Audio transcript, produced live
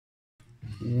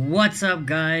What's up,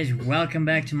 guys? Welcome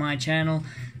back to my channel.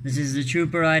 This is the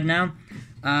Trooper right now.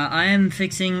 I am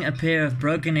fixing a pair of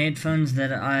broken headphones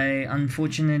that I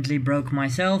unfortunately broke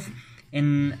myself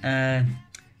in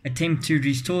attempt to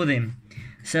restore them.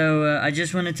 So I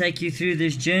just want to take you through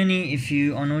this journey. If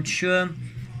you are not sure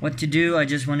what to do, I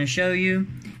just want to show you.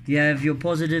 You have your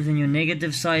positive and your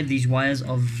negative side. These wires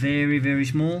are very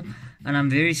small, and I'm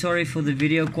very sorry for the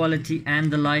video quality and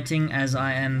the lighting, as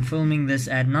I am filming this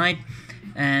at night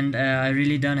and I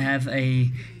really don't have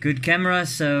a good camera,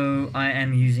 so I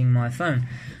am using my phone.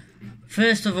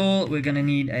 First of all, we're gonna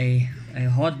need a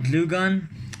hot glue gun.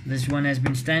 This one has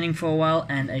been standing for a while,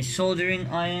 and a soldering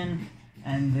iron,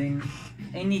 and then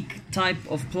any type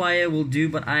of plier will do,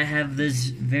 but I have this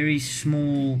very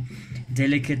small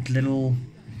delicate little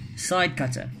side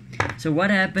cutter. So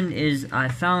what happened is I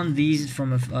found these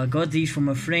from I got these from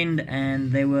a friend,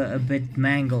 and they were a bit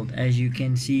mangled, as you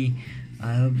can see.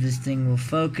 I hope this thing will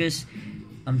focus.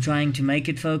 I'm trying to make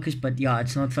it focus, but yeah,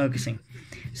 it's not focusing.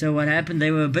 So what happened, they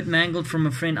were a bit mangled from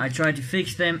a friend. I tried to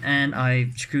fix them and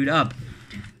I screwed up,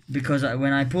 because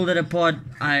when I pulled it apart,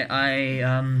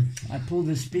 I pulled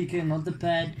the speaker, not the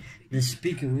pad, the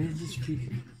speaker. Where is the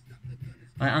speaker?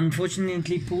 I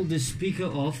unfortunately pulled the speaker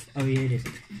off. Oh, here it is.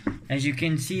 As you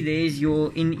can see, there's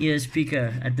your in-ear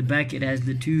speaker. At the back it has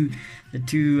the two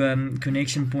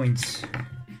connection points.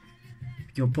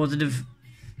 Your positive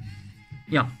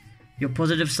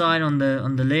side on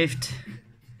the left,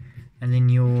 and then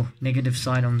your negative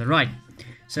side on the right.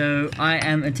 So I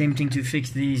am attempting to fix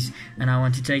these, and I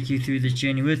want to take you through this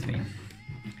journey with me.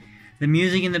 The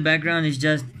music in the background is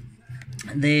just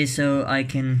there so I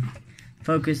can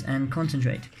focus and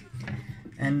concentrate.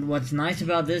 And what's nice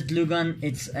about this glue gun,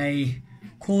 it's a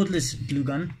cordless glue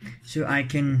gun, so I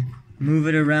can move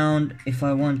it around if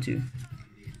I want to.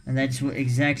 And that's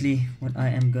exactly what I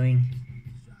am going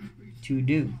to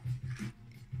do.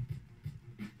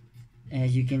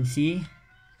 As you can see,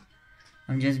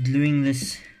 I'm just gluing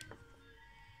this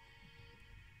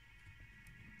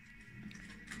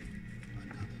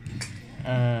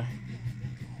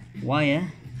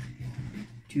wire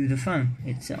to the phone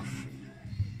itself.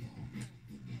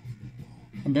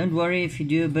 And don't worry if you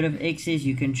do a bit of excess,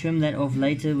 you can trim that off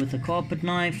later with a carpet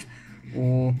knife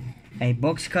or a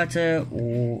box cutter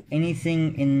or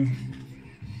anything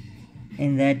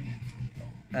in that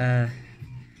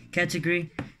category,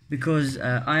 because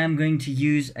I am going to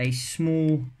use a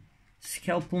small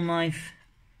scalpel knife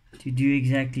to do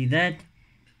exactly that.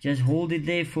 Just hold it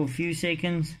there for a few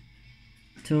seconds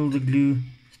till the glue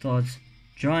starts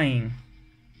drying.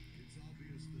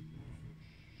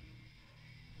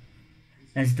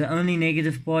 That's the only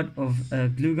negative part of a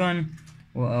glue gun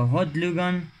or a hot glue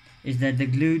gun, is that the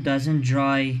glue doesn't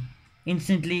dry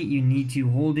instantly. You need to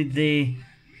hold it there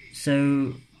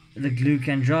so the glue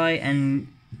can dry and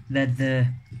that the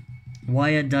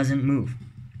wire doesn't move.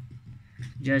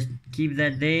 Just keep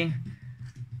that there.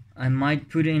 I might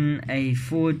put in a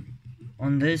forward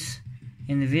on this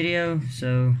in the video,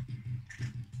 so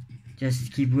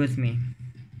just keep with me.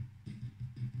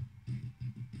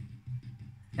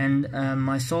 And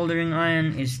my soldering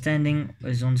iron is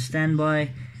on standby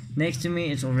next to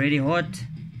me. It's already hot,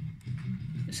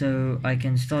 so I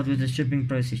can start with the stripping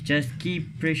process. Just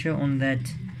keep pressure on that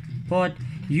part.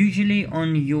 Usually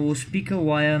on your speaker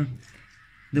wire,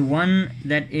 the one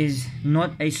that is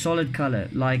not a solid color,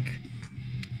 like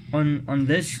on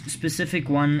this specific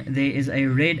one, there is a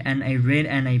red and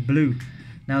a blue.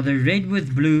 Now the red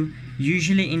with blue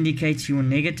usually indicates your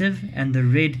negative, and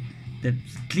the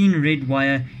clean red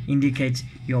wire indicates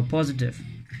your positive.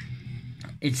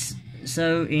 It's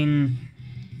so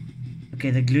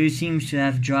okay, the glue seems to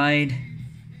have dried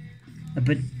a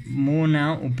bit more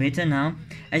now, or better now.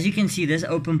 As you can see, this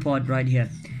open part right here,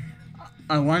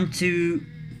 I want to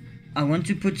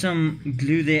put some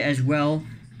glue there as well,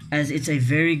 as it's a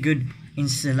very good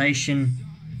installation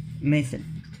method.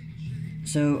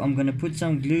 So I'm gonna put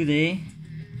some glue there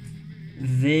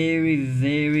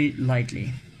very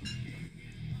lightly.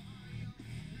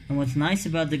 And what's nice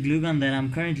about the glue gun that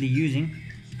I'm currently using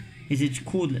is it's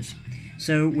cordless.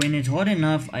 So when it's hot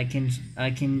enough, I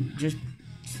can just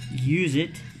use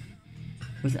it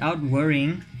without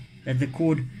worrying that the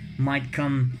cord might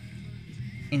come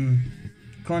in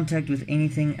contact with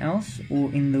anything else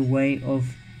or in the way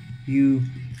of you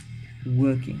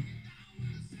working.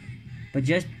 But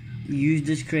just use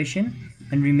discretion,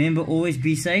 and remember, always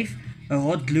be safe. A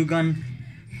hot glue gun,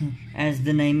 as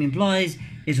the name implies,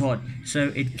 is hot,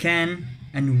 so it can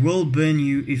and will burn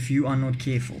you if you are not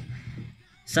careful.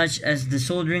 Such as the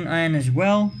soldering iron as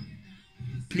well.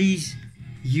 Please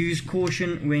use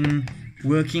caution when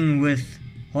working with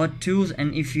hot tools,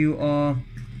 and if you are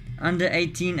under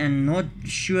 18 and not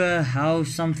sure how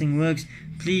something works,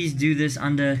 please do this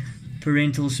under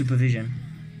parental supervision.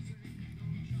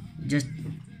 Just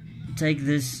take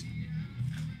this.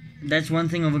 That's one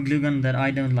thing of a glue gun that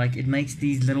I don't like. It makes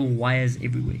these little wires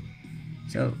everywhere.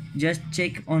 So just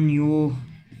check on your,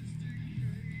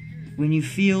 when you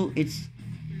feel it's,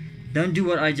 don't do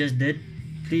what I just did.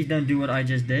 Please don't do what I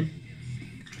just did.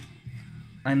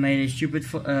 I made a stupid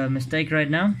mistake right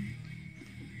now.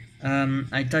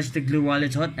 I touched the glue while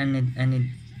it's hot, and it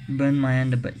burned my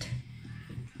hand a bit.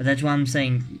 But that's why I'm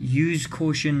saying use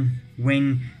caution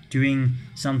when doing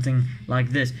something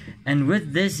like this. And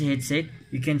with this headset,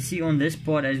 you can see on this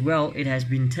part as well, it has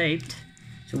been taped.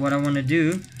 So what I want to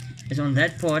do is on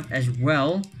that part as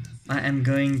well, I am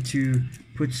going to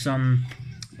put some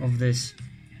of this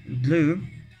glue,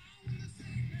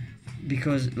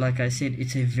 because like I said,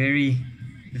 it's a very,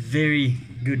 very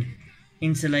good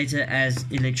insulator, as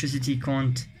electricity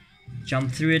can't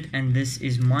jump through it, and this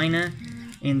is minor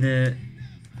in the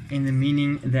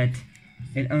meaning that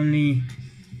it only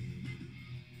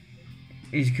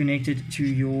is connected to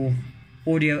your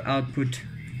audio output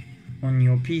on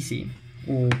your PC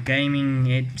or gaming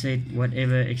headset,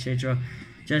 whatever, etc.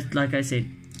 Just like I said,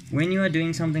 when you are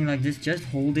doing something like this, just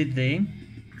hold it there,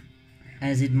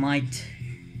 as it might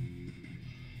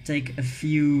take a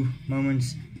few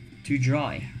moments to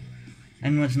dry.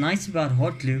 And what's nice about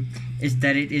hot glue is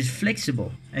that it is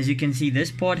flexible. As you can see,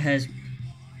 this part has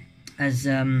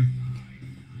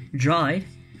dried,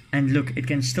 and look, it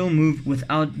can still move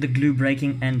without the glue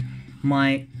breaking, and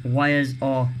my wires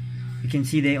are, you can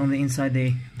see there on the inside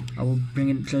there, I will bring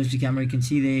it close to camera, you can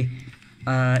see there,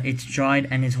 it's dried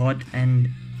and it's hot and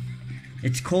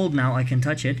it's cold now, I can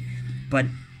touch it, but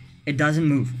it doesn't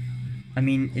move. I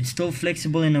mean, it's still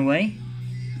flexible in a way,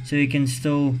 so you can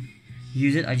still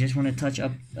use it. I just want to touch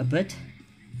up a bit,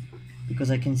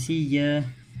 because I can see here,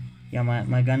 yeah,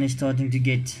 my gun is starting to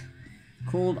get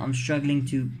cold. I'm struggling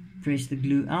to press the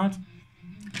glue out.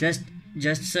 Just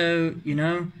so you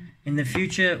know, in the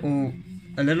future or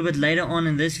a little bit later on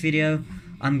in this video,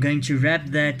 I'm going to wrap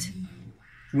that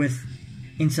with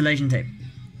insulation tape.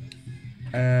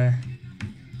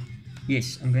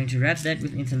 Yes, I'm going to wrap that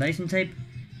with insulation tape,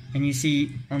 and you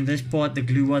see on this part the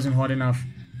glue wasn't hot enough,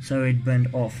 so it burned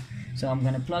off. So I'm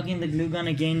going to plug in the glue gun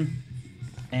again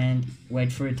and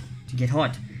wait for it to get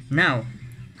hot. Now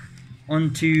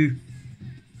onto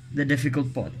the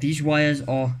difficult part. These wires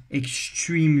are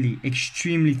extremely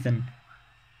thin,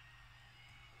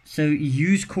 so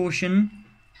use caution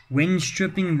when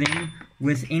stripping them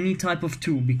with any type of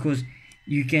tool, because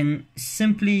you can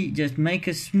simply just make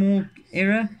a small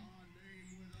error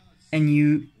and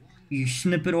you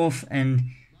snip it off, and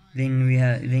then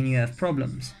you have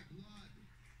problems.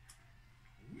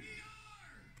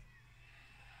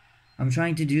 I'm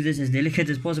trying to do this as delicate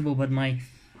as possible, but my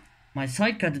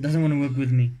side cutter doesn't want to work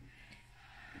with me.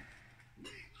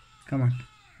 Come on.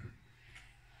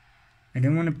 I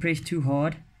don't want to press too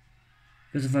hard,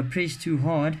 because if I press too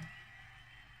hard,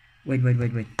 wait.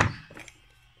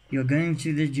 You're going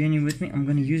through this journey with me. I'm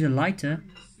going to use a lighter.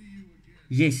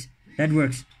 Yes, that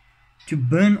works. To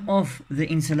burn off the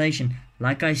insulation.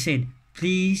 Like I said,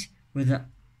 please, with the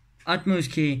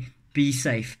utmost care, be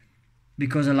safe,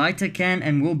 because a lighter can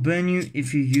and will burn you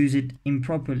if you use it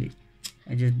improperly.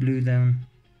 I just blew down.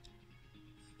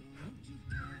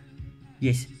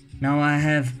 Yes, now I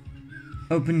have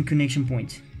open connection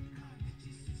points.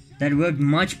 That worked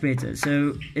much better.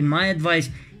 So in my advice,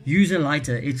 use a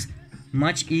lighter. It's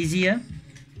much easier.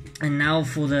 And now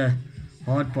for the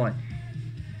hard part.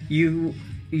 You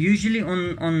usually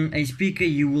on a speaker,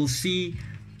 you will see,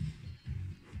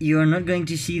 you are not going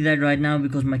to see that right now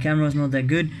because my camera is not that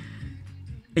good.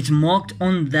 It's marked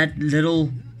on that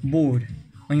little board,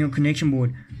 on your connection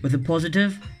board, with a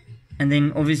positive, and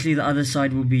then obviously the other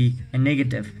side will be a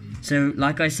negative. So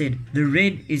like I said, the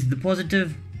red is the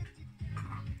positive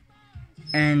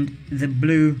and the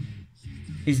blue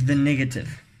is the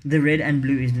negative. The red and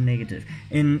blue is the negative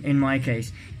in my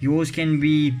case. Yours can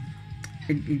be,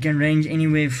 it can range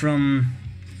anywhere from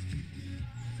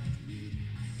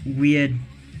weird,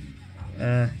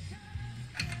 I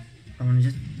want to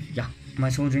just, yeah, my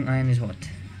soldering iron is hot,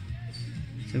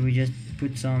 so we just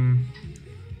put some,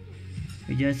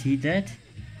 we just heat that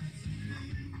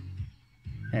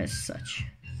as such.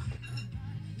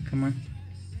 Come on,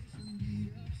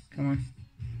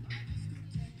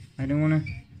 I don't want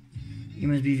to, you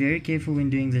must be very careful when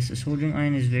doing this. A soldering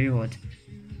iron is very hot.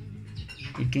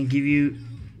 It can give you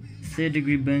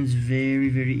third-degree burns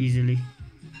very easily.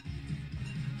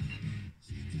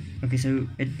 Okay, so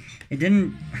it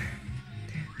didn't,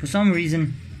 for some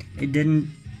reason it didn't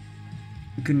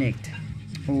connect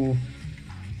or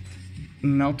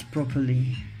melt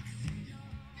properly.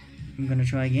 I'm gonna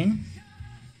try again.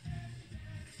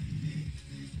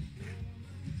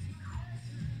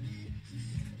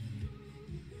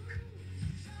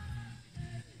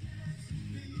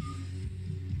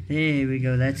 There we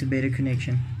go, that's a better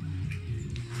connection.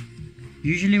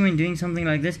 Usually when doing something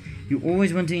like this, you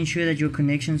always want to ensure that your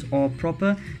connections are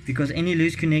proper, because any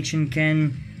loose connection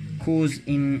can cause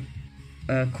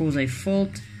a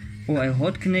fault or a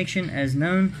hot connection as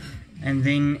known, and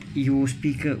then your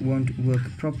speaker won't work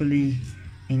properly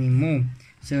anymore.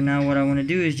 So now what I want to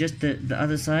do is just the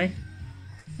other side,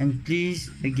 and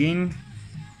please again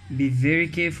be very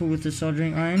careful with the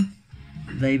soldering iron.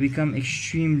 They become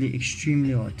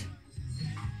extremely hot.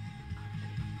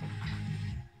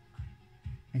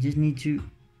 I just need to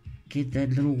get that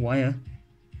little wire.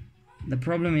 The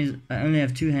problem is I only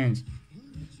have 2 hands.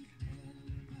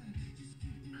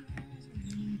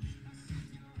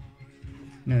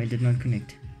 No, it did not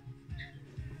connect.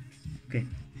 Okay.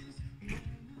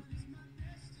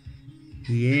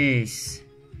 Yes.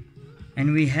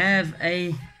 And we have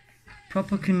a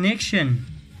proper connection.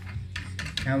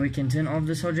 Now we can turn off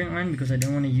the soldering iron because I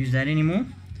don't want to use that anymore.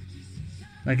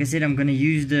 Like I said, I'm going to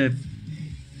use the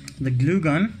glue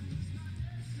gun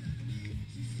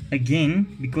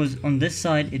again, because on this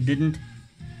side it didn't.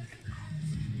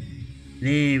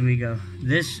 There we go.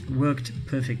 This worked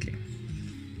perfectly.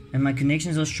 And my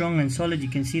connections are strong and solid. You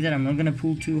can see that I'm not going to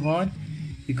pull too hard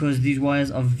because these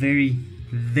wires are very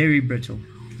brittle.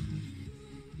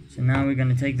 So now we're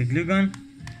going to take the glue gun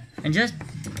and just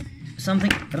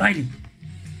something, Riley,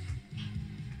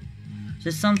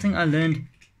 just something I learned.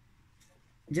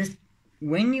 Just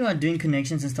when you are doing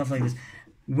connections and stuff like this,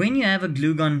 when you have a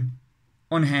glue gun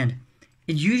on hand,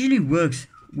 it usually works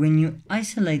when you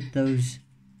isolate those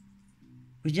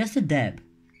with just a dab,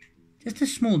 just a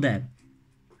small dab.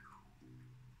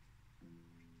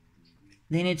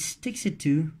 Then it sticks it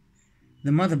to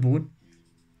the motherboard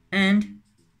and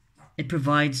it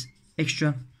provides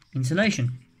extra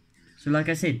insulation. So like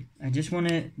I said, I just want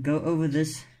to go over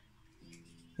this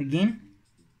again,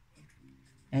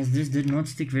 as this did not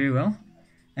stick very well,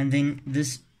 and then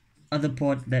this other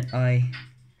part that I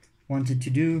wanted to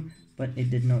do but it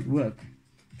did not work.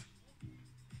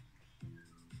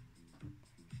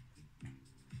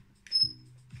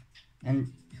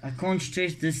 And I can't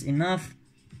stress this enough: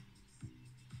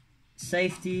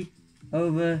 safety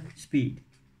over speed.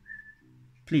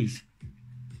 Please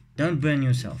don't burn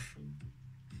yourself.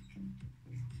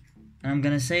 I'm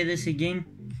gonna say this again: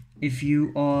 if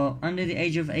you are under the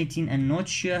age of 18 and not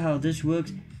sure how this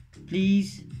works,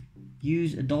 please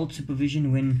use adult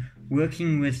supervision when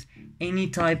working with any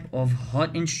type of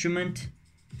hot instrument.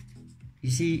 You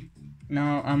see,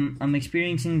 now I'm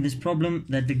experiencing this problem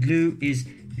that the glue is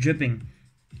dripping.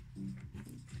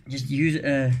 Just use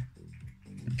a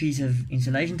piece of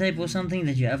insulation tape or something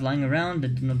that you have lying around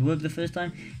that did not work the first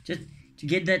time, just to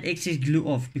get that excess glue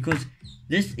off, because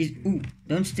this is, ooh,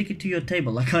 don't stick it to your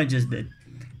table like I just did.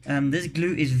 This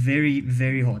glue is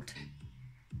very hot,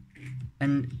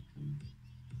 and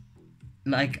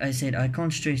like I said, I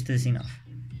can't stress this enough.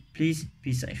 Please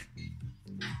be safe.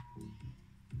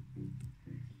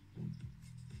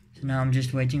 So now I'm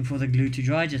just waiting for the glue to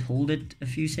dry. Just hold it a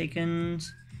few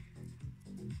seconds.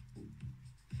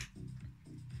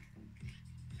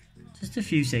 Just a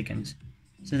few seconds.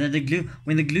 So that the glue,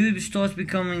 when the glue starts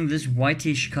becoming this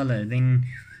whitish color, then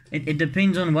it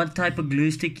depends on what type of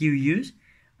glue stick you use.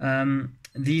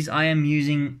 These I am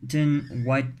using turn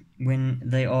white when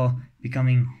they are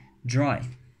becoming dry.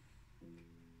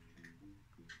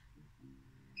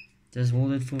 Just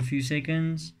hold it for a few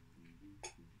seconds.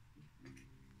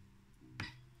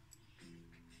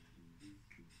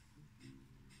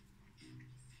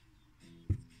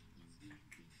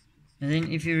 And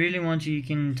then if you really want to, you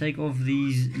can take off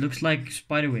these, looks like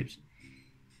spider webs.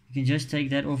 You can just take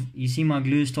that off. You see my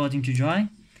glue is starting to dry.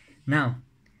 Now,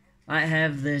 I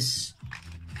have this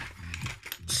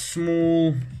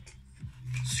small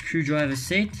screwdriver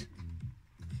set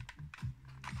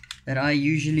that I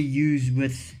usually use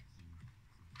with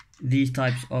these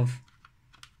types of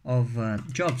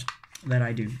jobs that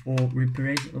I do, or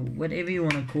repairs, or whatever you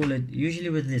want to call it. Usually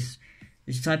with this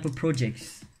type of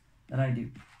projects that I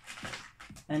do.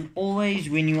 And always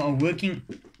when you are working,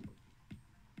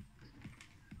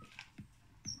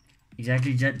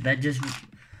 exactly that just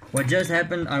what just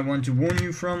happened, I want to warn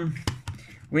you from.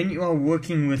 When you are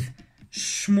working with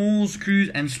small screws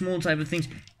and small type of things,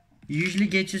 usually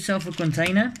get yourself a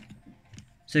container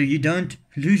so you don't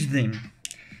lose them,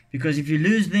 because if you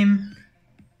lose them,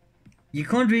 you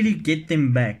can't really get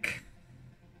them back.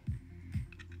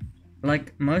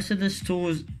 Like most of the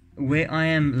stores where I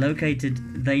am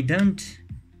located, they don't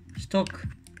stock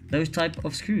those type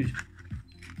of screws.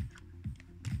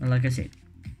 And like I said,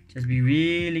 just be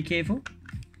really careful,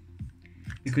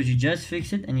 because you just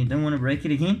fix it and you don't want to break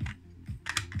it again.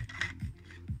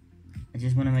 I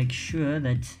just want to make sure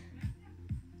that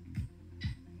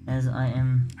as I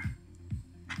am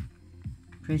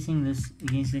pressing this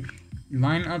against it,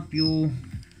 line up your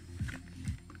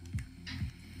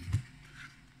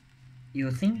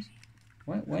things.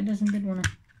 Why doesn't it wanna?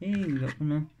 There we go. Oh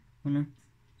no.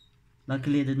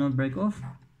 Luckily it did not break off.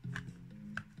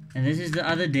 And this is the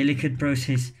other delicate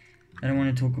process that I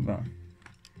want to talk about.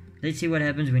 Let's see what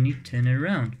happens when you turn it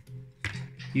around.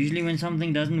 Usually when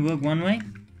something doesn't work one way,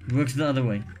 it works the other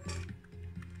way.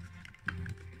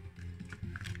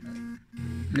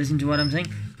 Listen to what I'm saying.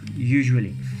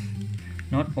 Usually,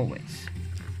 not always.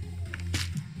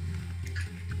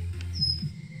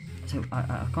 So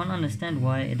I can't understand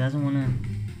why it doesn't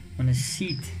wanna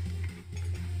seat.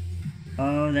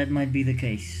 Oh, that might be the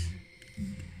case.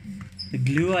 The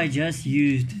glue I just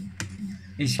used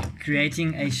is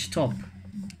creating a stop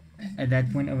at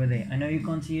that point over there. I know you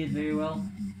can't see it very well.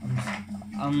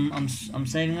 I'm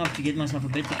saving up to get myself a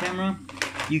better camera.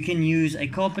 You can use a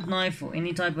carpet knife or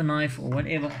any type of knife or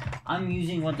whatever. I'm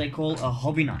using what they call a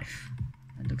hobby knife.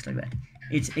 It looks like that.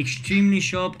 It's extremely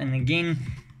sharp, and again,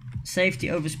 safety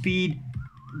over speed.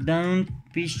 Don't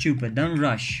be stupid. Don't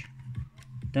rush.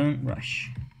 Don't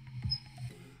rush.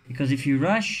 Because if you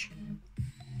rush,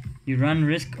 you run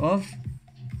risk of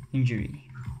injury.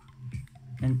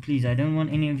 And please, I don't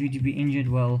want any of you to be injured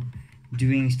while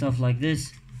doing stuff like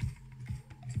this,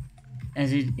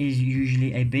 as it is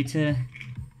usually a better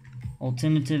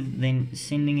alternative than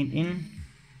sending it in.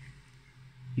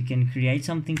 You can create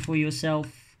something for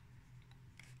yourself,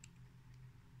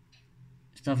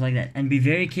 stuff like that. And be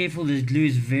very careful, this glue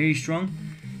is very strong,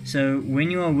 so when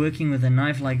you are working with a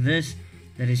knife like this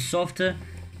that is softer,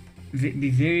 be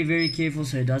very careful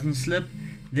so it doesn't slip.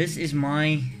 This is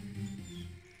my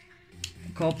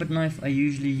carpet knife I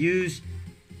usually use.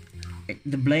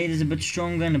 The blade is a bit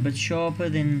stronger and a bit sharper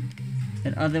than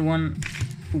that other one.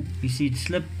 Ooh, you see it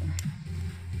slip.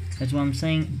 That's what I'm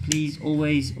saying. Please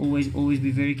always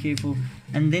be very careful.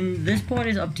 And then this part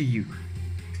is up to you.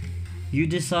 You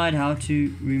decide how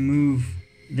to remove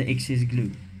the excess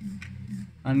glue.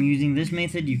 I'm using this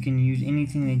method. You can use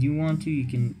anything that you want to. You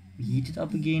can heat it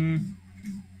up again.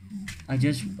 I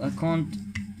can't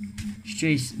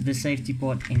stress the safety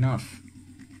part enough.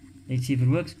 Let's see if it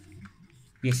works.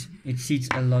 Yes, it seats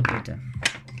a lot better.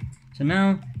 So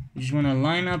now you just want to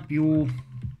line up your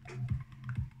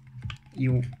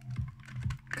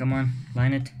come on,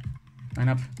 line it, line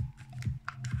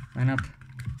up.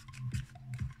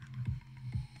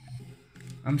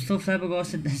 I'm still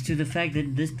flabbergasted as to the fact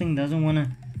that this thing doesn't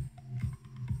wanna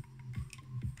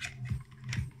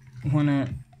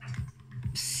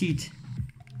seat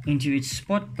into its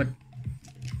spot, but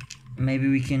maybe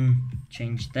we can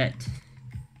change that.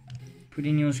 Put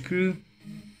in your screw.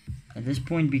 At this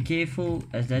point, be careful,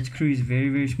 as that screw is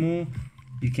very small.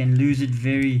 You can lose it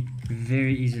very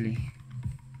easily.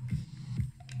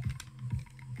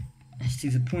 As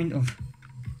to the point of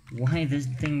why this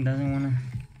thing doesn't want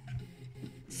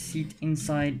to seat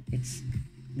inside,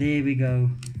 there we go.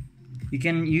 You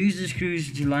can use the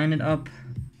screws to line it up,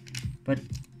 but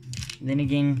then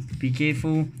again, be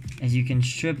careful, as you can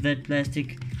strip that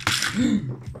plastic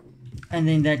and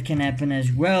then that can happen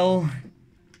as well.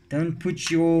 Don't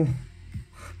put your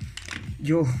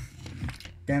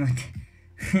damn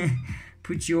it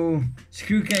put your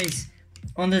screw case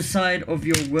on the side of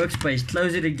your workspace.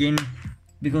 Close it again,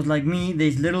 because like me,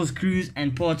 there's little screws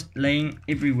and parts laying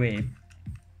everywhere.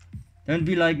 Don't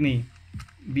be like me,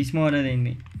 be smarter than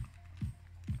me.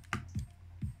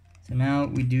 So now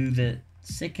we do the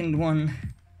second one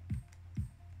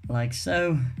like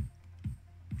so.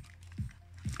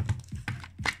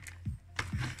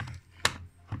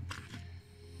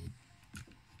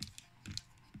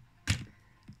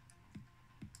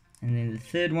 And then the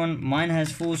third one, mine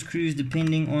has 4 screws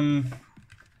depending on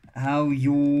how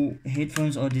your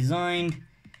headphones are designed.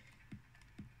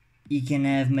 You can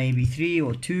have maybe 3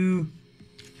 or 2.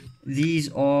 These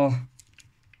are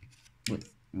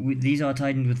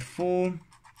tightened with 4.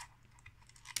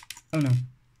 Oh no,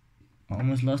 I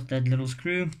almost lost that little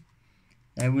screw.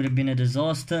 That would have been a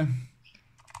disaster.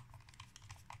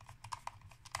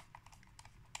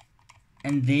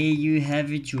 And there you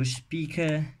have it, your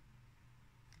speaker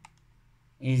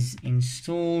is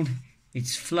installed.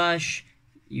 It's flush.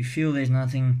 You feel there's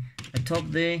nothing atop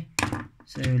there,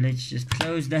 So let's just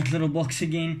close that little box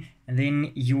again, and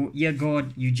then your ear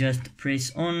guard you just press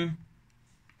on.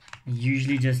 It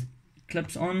usually just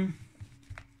clips on.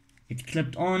 It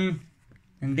clipped on,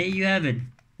 and there you have it.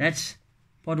 That's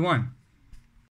part 1.